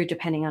if you're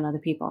depending on other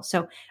people.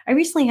 So I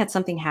recently had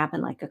something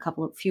happen like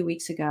few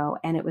weeks ago,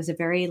 and it was a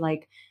very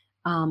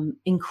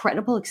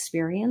incredible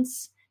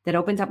experience that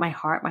opened up my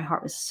heart. My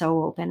heart was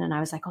so open, and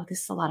I was like, oh,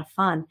 this is a lot of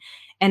fun.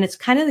 And it's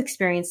kind of the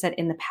experience that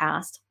in the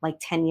past, like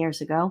 10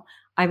 years ago,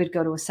 I would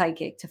go to a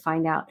psychic to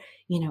find out,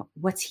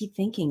 what's he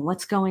thinking?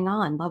 What's going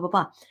on? Blah, blah,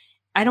 blah.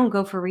 I don't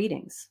go for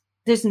readings.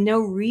 There's no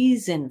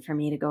reason for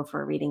me to go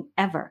for a reading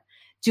ever.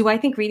 Do I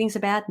think readings are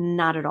bad?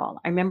 Not at all.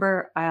 I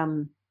remember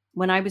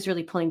when I was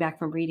really pulling back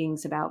from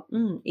readings about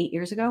 8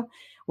 years ago,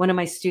 one of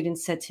my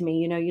students said to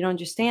me, you don't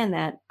understand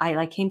that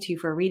I came to you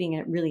for a reading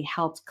and it really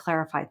helped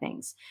clarify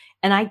things.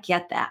 And I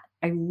get that.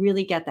 I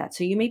really get that.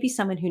 So you may be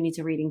someone who needs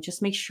a reading.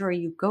 Just make sure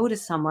you go to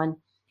someone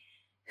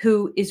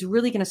who is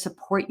really going to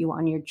support you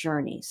on your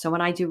journey. So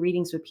when I do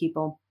readings with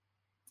people,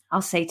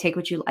 I'll say,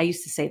 I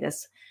used to say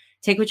this,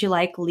 take what you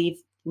like, leave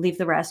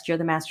the rest. You're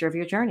the master of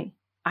your journey.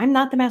 I'm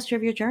not the master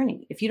of your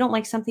journey. If you don't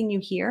like something you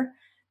hear,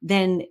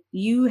 then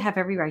you have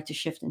every right to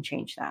shift and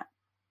change that.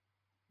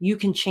 You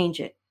can change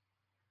it.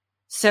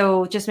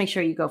 So just make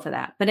sure you go for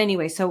that. But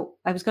anyway, so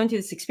I was going through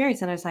this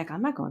experience and I was like,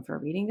 I'm not going for a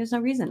reading. There's no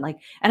reason.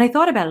 And I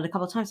thought about it a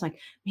couple of times. Like,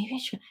 maybe I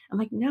should. I'm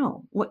like,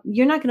 no,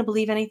 you're not going to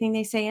believe anything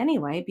they say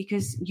anyway,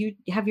 because you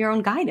have your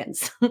own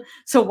guidance.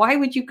 So why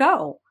would you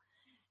go?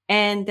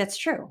 And that's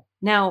true.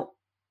 Now,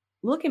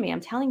 look at me.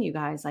 I'm telling you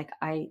guys,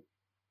 I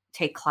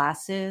take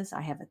classes.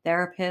 I have a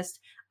therapist.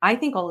 I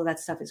think all of that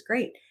stuff is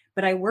great.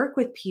 But I work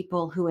with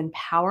people who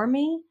empower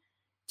me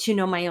to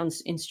know my own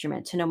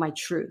instrument, to know my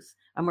truth.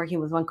 I'm working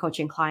with one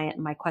coaching client,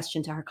 and my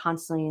question to her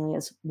constantly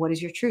is, what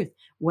is your truth?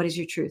 What is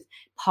your truth?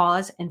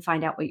 Pause and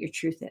find out what your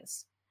truth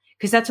is.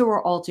 Because that's what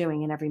we're all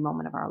doing in every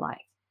moment of our life.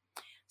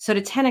 So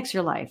to 10x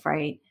your life,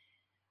 right?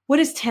 What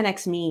does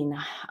 10x mean?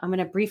 I'm going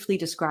to briefly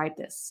describe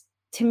this.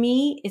 To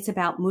me, it's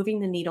about moving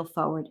the needle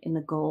forward in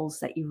the goals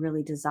that you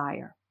really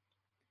desire.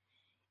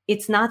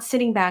 It's not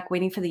sitting back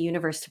waiting for the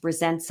universe to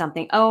present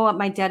something. Oh,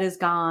 my debt is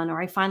gone,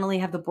 or I finally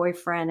have the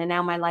boyfriend and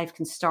now my life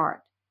can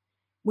start,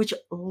 which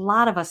a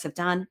lot of us have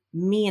done,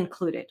 me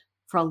included,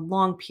 for a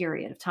long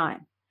period of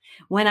time.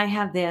 When I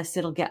have this,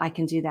 I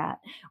can do that.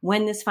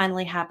 When this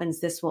finally happens,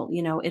 this will,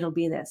 it'll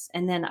be this.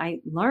 And then I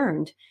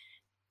learned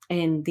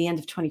in the end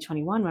of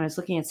 2021, when I was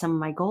looking at some of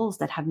my goals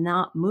that have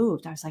not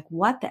moved, I was like,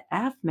 what the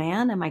F,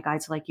 man? And my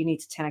guides are like, you need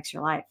to 10x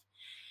your life.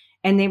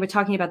 And they were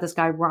talking about this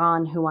guy,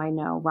 Ron, who I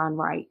know, Ron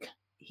Reich.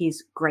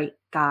 He's a great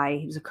guy.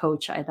 He was a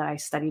coach that I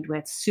studied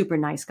with, super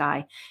nice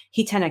guy.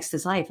 He 10x'd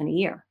his life in a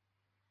year.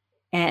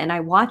 And I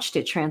watched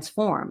it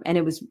transform, and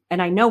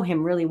I know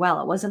him really well.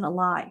 It wasn't a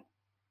lie.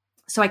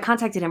 So I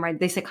contacted him, right?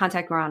 They said,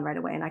 contact Ron right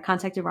away. And I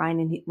contacted Ron,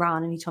 and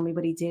he told me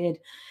what he did.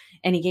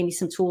 And he gave me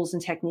some tools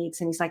and techniques.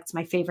 And he's like, it's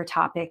my favorite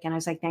topic. And I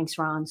was like, thanks,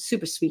 Ron.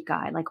 Super sweet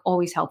guy,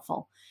 always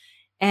helpful.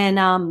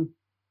 And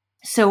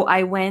so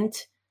I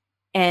went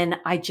and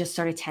I just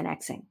started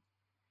 10xing.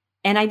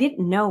 And I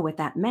didn't know what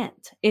that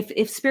meant.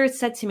 If Spirit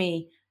said to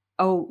me,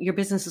 oh, your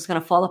business is going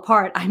to fall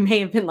apart, I may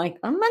have been like,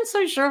 I'm not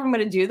so sure if I'm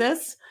going to do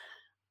this.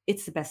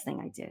 It's the best thing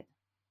I did.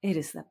 It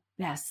is the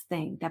best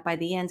thing that by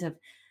the end of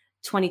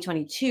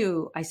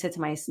 2022, I said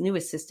to my new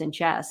assistant,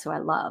 Jess, who I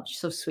love, she's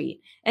so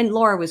sweet. And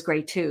Laura was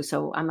great too.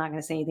 So I'm not going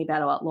to say anything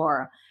bad about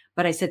Laura,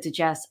 but I said to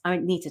Jess, I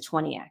need to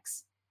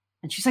 20x.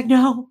 And she's like,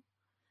 no.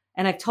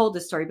 And I've told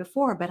this story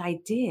before, but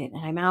I did.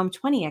 And now I'm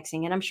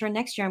 20xing, and I'm sure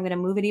next year I'm going to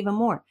move it even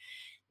more.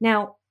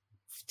 Now,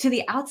 to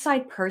the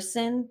outside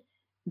person,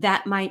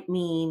 that might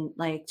mean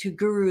to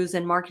gurus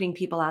and marketing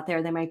people out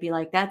there, they might be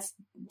like, that's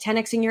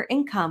 10xing your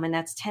income, and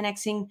that's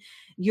 10xing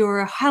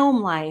your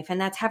home life,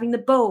 and that's having the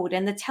boat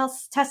and the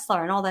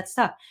Tesla and all that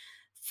stuff.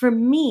 For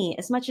me,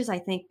 as much as I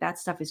think that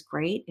stuff is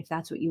great, if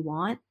that's what you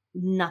want,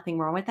 nothing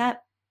wrong with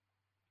that.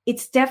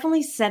 It's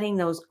definitely setting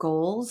those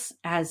goals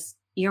as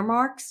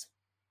earmarks,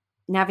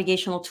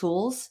 navigational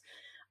tools,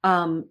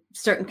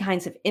 certain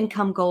kinds of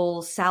income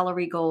goals,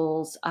 salary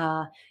goals,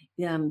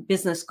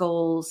 business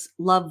goals,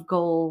 love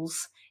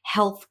goals,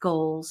 health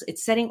goals.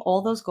 It's setting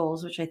all those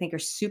goals, which I think are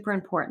super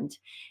important.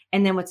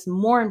 And then what's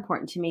more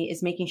important to me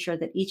is making sure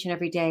that each and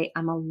every day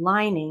I'm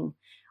aligning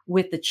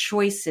with the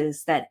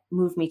choices that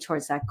move me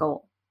towards that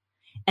goal.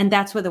 And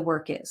that's where the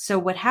work is. So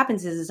what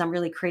happens is I'm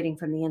really creating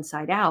from the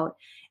inside out.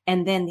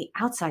 And then the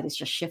outside is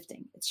just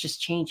shifting. It's just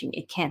changing.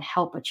 It can't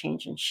help but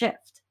change and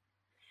shift.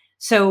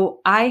 So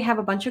I have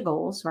a bunch of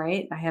goals,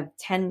 right? I have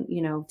 10,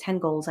 10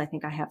 goals I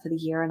think I have for the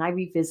year, and I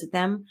revisit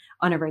them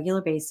on a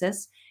regular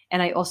basis.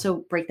 And I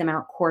also break them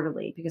out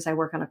quarterly because I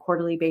work on a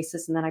quarterly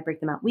basis, and then I break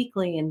them out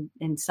weekly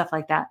and stuff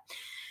like that.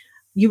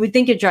 You would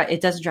think it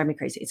doesn't drive me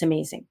crazy. It's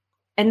amazing.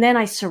 And then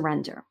I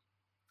surrender.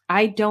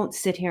 I don't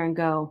sit here and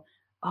go,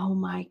 oh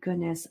my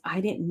goodness, I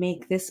didn't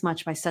make this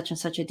much by such and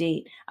such a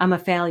date. I'm a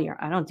failure.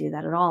 I don't do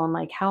that at all. I'm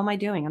like, how am I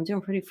doing? I'm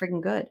doing pretty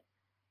freaking good.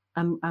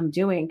 I'm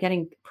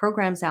getting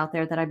programs out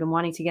there that I've been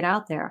wanting to get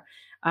out there.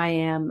 I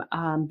am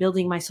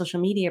building my social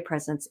media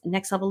presence.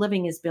 Next Level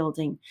Living is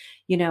building.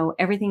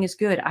 Everything is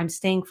good. I'm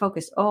staying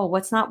focused. Oh,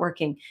 what's not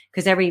working?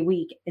 Because every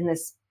week in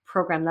this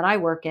program that I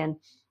work in,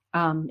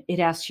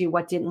 it asks you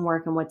what didn't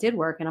work and what did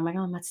work. And I'm like,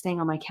 oh, I'm not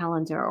staying on my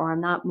calendar, or I'm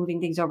not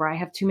moving things over. I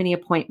have too many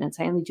appointments.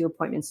 I only do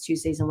appointments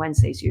Tuesdays and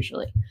Wednesdays,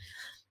 usually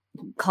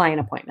client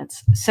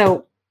appointments.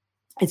 So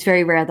it's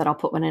very rare that I'll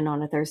put one in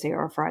on a Thursday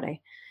or a Friday.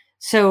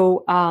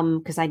 So,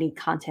 because I need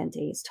content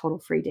days, total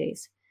free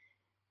days.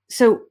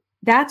 So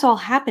that's all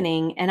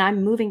happening, and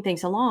I'm moving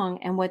things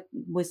along. And what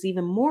was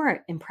even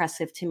more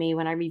impressive to me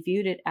when I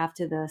reviewed it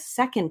after the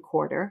second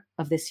quarter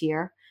of this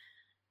year,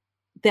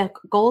 the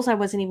goals I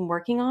wasn't even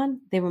working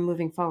on, they were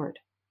moving forward.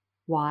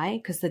 Why?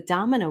 Because the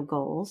domino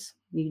goals,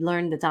 you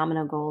learn the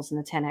domino goals in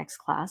the 10X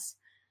class,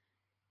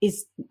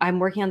 is I'm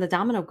working on the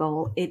domino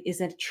goal. It is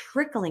a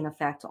trickling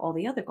effect to all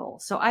the other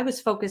goals. So I was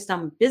focused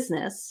on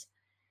business,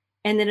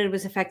 and then it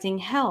was affecting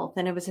health,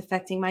 and it was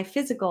affecting my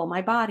physical,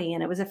 my body,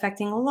 and it was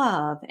affecting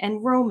love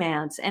and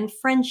romance and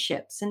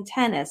friendships and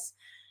tennis.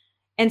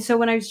 And so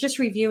when I was just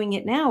reviewing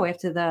it now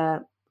after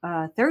the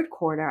third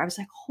quarter, I was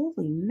like,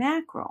 holy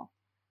mackerel,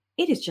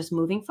 it is just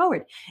moving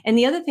forward. And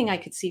the other thing I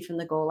could see from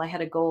the goal, I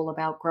had a goal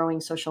about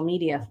growing social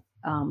media.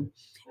 And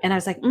I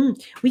was like,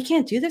 we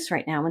can't do this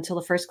right now until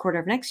the first quarter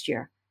of next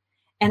year.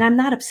 And I'm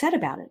not upset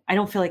about it. I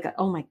don't feel like,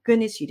 oh my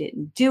goodness, you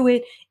didn't do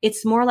it.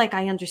 It's more like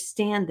I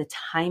understand the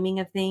timing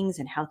of things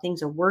and how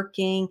things are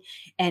working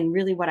and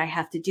really what I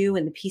have to do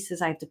and the pieces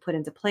I have to put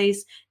into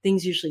place.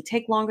 Things usually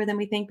take longer than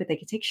we think, but they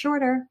could take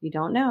shorter. You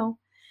don't know.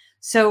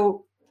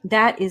 So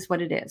that is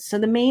what it is. So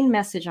the main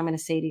message I'm going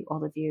to say to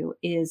all of you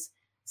is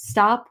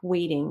stop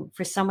waiting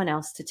for someone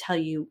else to tell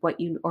you what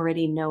you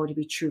already know to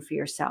be true for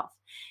yourself.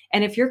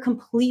 And if you're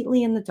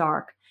completely in the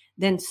dark,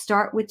 then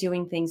start with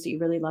doing things that you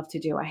really love to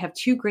do. I have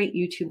 2 great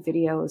YouTube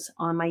videos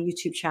on my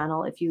YouTube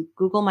channel. If you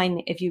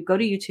go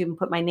to YouTube and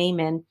put my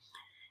name in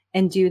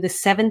and do the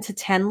 7 to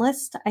 10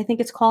 list, I think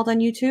it's called on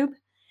YouTube,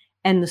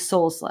 and the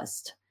souls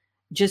list,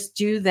 just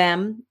do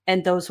them.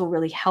 And those will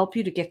really help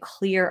you to get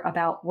clear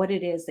about what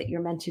it is that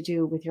you're meant to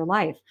do with your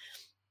life.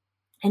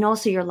 And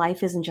also your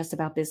life isn't just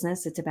about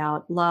business. It's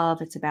about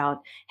love. It's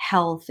about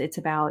health. It's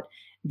about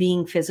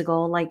being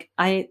physical. Like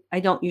I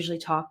don't usually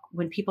talk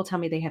when people tell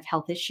me they have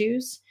health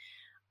issues.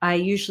 I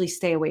usually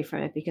stay away from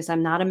it because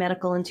I'm not a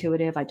medical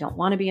intuitive. I don't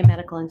want to be a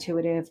medical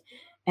intuitive.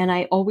 And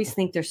I always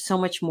think there's so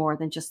much more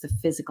than just the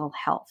physical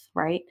health,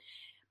 right?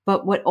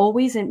 But what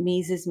always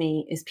amazes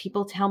me is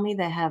people tell me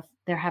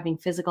they're having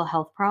physical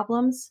health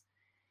problems.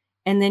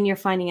 And then you're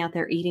finding out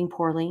they're eating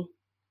poorly.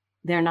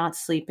 They're not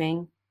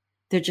sleeping.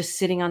 They're just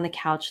sitting on the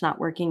couch, not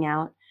working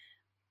out.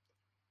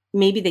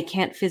 Maybe they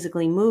can't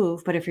physically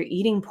move, but if you're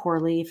eating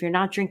poorly, if you're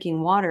not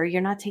drinking water,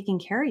 you're not taking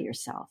care of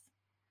yourself.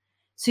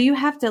 So you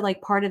have to,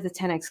 like, part of the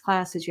 10X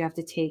class is you have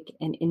to take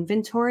an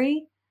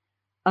inventory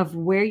of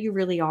where you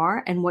really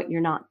are and what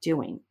you're not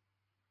doing.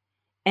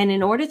 And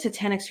in order to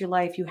 10X your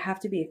life, you have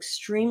to be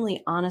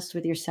extremely honest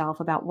with yourself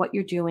about what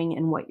you're doing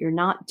and what you're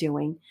not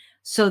doing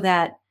so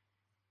that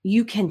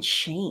you can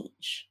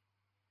change.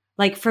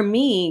 Like for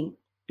me,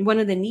 one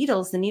of the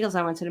needles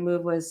I wanted to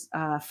move was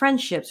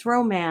friendships,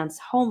 romance,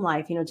 home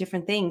life,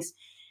 different things.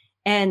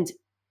 And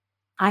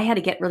I had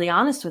to get really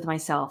honest with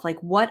myself. Like,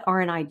 what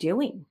aren't I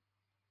doing?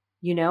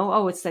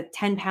 It's the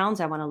 10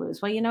 pounds I want to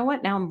lose. Well, you know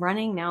what? Now I'm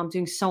running. Now I'm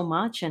doing so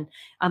much and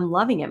I'm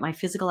loving it. My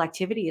physical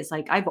activity is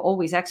like, I've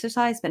always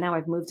exercised, but now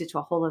I've moved it to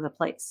a whole other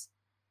place.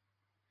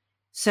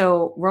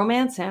 So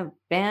romance,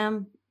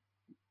 bam,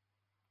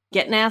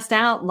 getting asked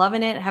out,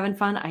 loving it, having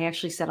fun. I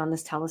actually said on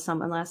this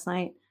telesummit last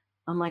night,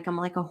 I'm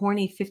like a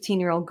horny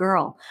 15-year-old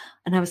girl.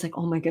 And I was like,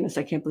 oh my goodness,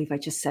 I can't believe I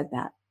just said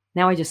that.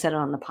 Now I just said it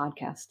on the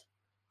podcast.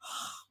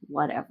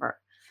 Whatever.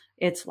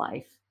 It's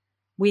life.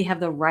 We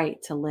have the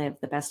right to live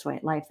the best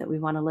life that we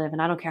want to live.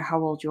 And I don't care how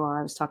old you are.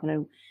 I was talking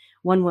to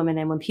one woman,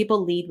 and when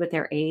people lead with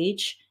their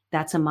age,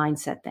 that's a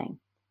mindset thing.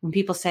 When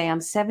people say I'm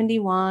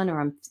 71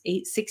 or I'm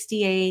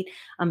 68,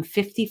 I'm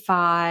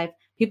 55,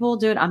 people will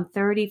do it. I'm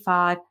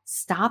 35.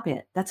 Stop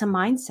it. That's a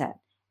mindset.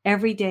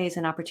 Every day is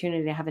an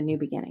opportunity to have a new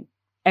beginning.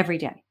 Every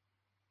day.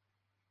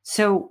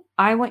 So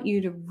I want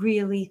you to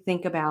really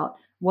think about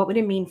What would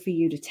it mean for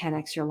you to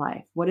 10x your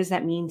life? What does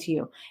that mean to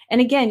you?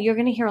 And again, you're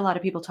going to hear a lot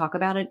of people talk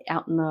about it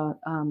out in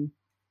the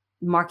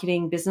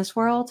marketing business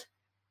world.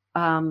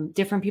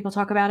 Different people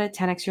talk about it,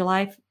 10x your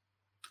life.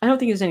 I don't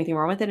think there's anything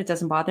wrong with it. It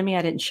doesn't bother me.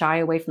 I didn't shy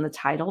away from the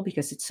title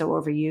because it's so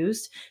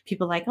overused.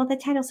 People are like, oh, the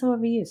title's so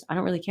overused. I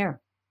don't really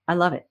care. I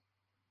love it.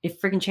 It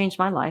freaking changed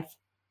my life.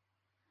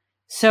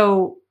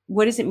 So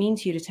what does it mean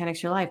to you to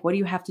 10x your life? What do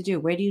you have to do?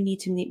 Where do you need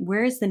to,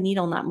 where is the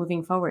needle not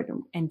moving forward?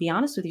 And be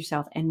honest with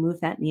yourself and move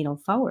that needle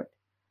forward.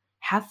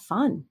 Have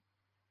fun.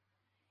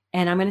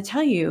 And I'm going to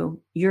tell you,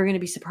 you're going to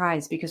be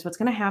surprised because what's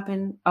going to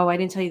happen. Oh, I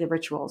didn't tell you the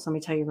rituals. Let me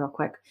tell you real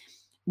quick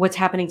what's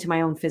happening to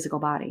my own physical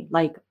body.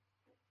 Like,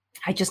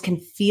 I just can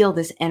feel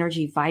this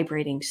energy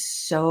vibrating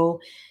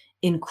so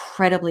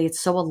incredibly. It's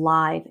so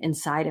alive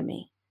inside of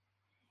me.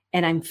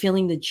 And I'm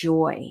feeling the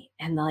joy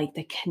and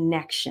the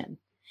connection.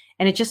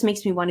 And it just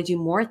makes me want to do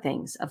more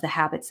things of the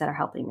habits that are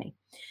helping me.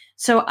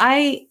 So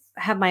I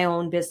have my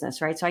own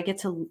business, right? So I get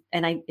to,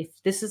 and if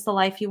this is the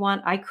life you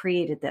want, I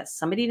created this.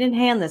 Somebody didn't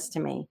hand this to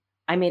me.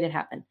 I made it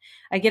happen.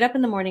 I get up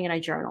in the morning and I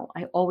journal.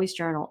 I always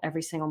journal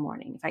every single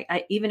morning.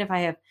 Even if I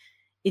have,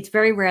 it's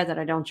very rare that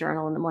I don't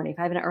journal in the morning. If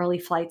I have an early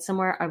flight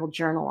somewhere, I will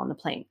journal on the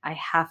plane. I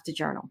have to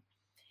journal.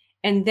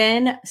 And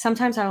then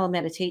sometimes I will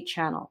meditate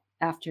channel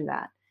after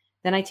that.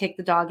 Then I take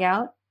the dog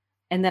out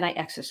and then I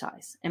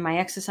exercise. And my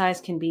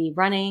exercise can be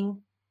running,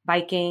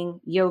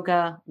 biking,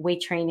 yoga,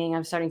 weight training.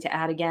 I'm starting to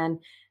add again.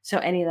 So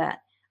any of that.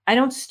 I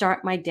don't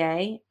start my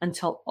day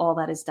until all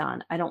that is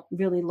done. I don't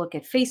really look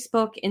at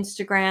Facebook,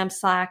 Instagram,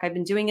 Slack. I've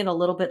been doing it a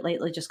little bit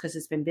lately just because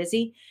it's been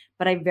busy,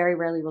 but I very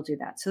rarely will do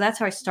that. So that's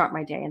how I start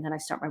my day. And then I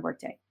start my work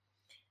day.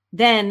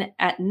 Then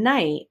at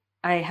night,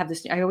 I have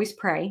this, I always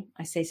pray.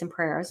 I say some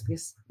prayers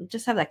because I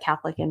just have that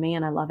Catholic in me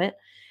and I love it.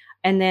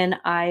 And then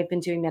I've been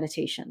doing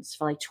meditations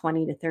for like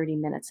 20 to 30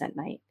 minutes at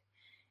night.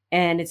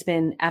 And it's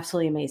been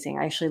absolutely amazing.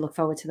 I actually look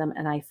forward to them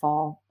and I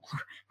fall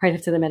right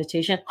after the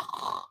meditation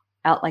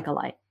out like a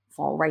light,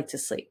 fall right to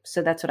sleep.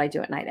 So that's what I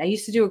do at night. I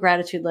used to do a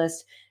gratitude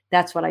list.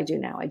 That's what I do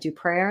now. I do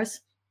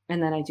prayers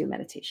and then I do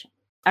meditation.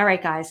 All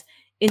right, guys,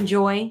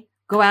 enjoy.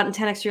 Go out and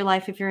 10x your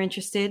life if you're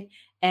interested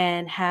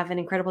and have an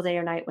incredible day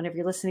or night whenever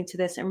you're listening to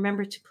this. And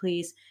remember to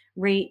please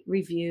rate,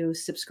 review,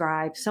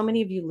 subscribe. So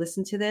many of you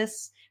listen to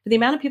this. For the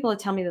amount of people that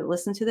tell me that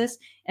listen to this,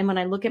 and when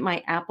I look at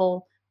my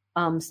Apple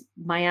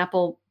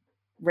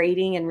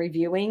rating and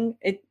reviewing,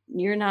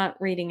 you're not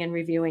rating and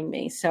reviewing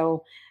me.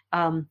 So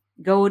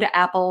go to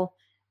Apple,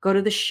 go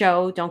to the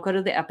show. Don't go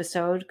to the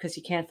episode because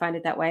you can't find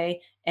it that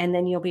way. And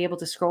then you'll be able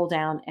to scroll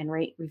down and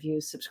rate,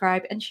 review,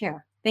 subscribe, and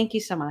share. Thank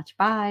you so much.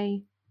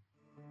 Bye.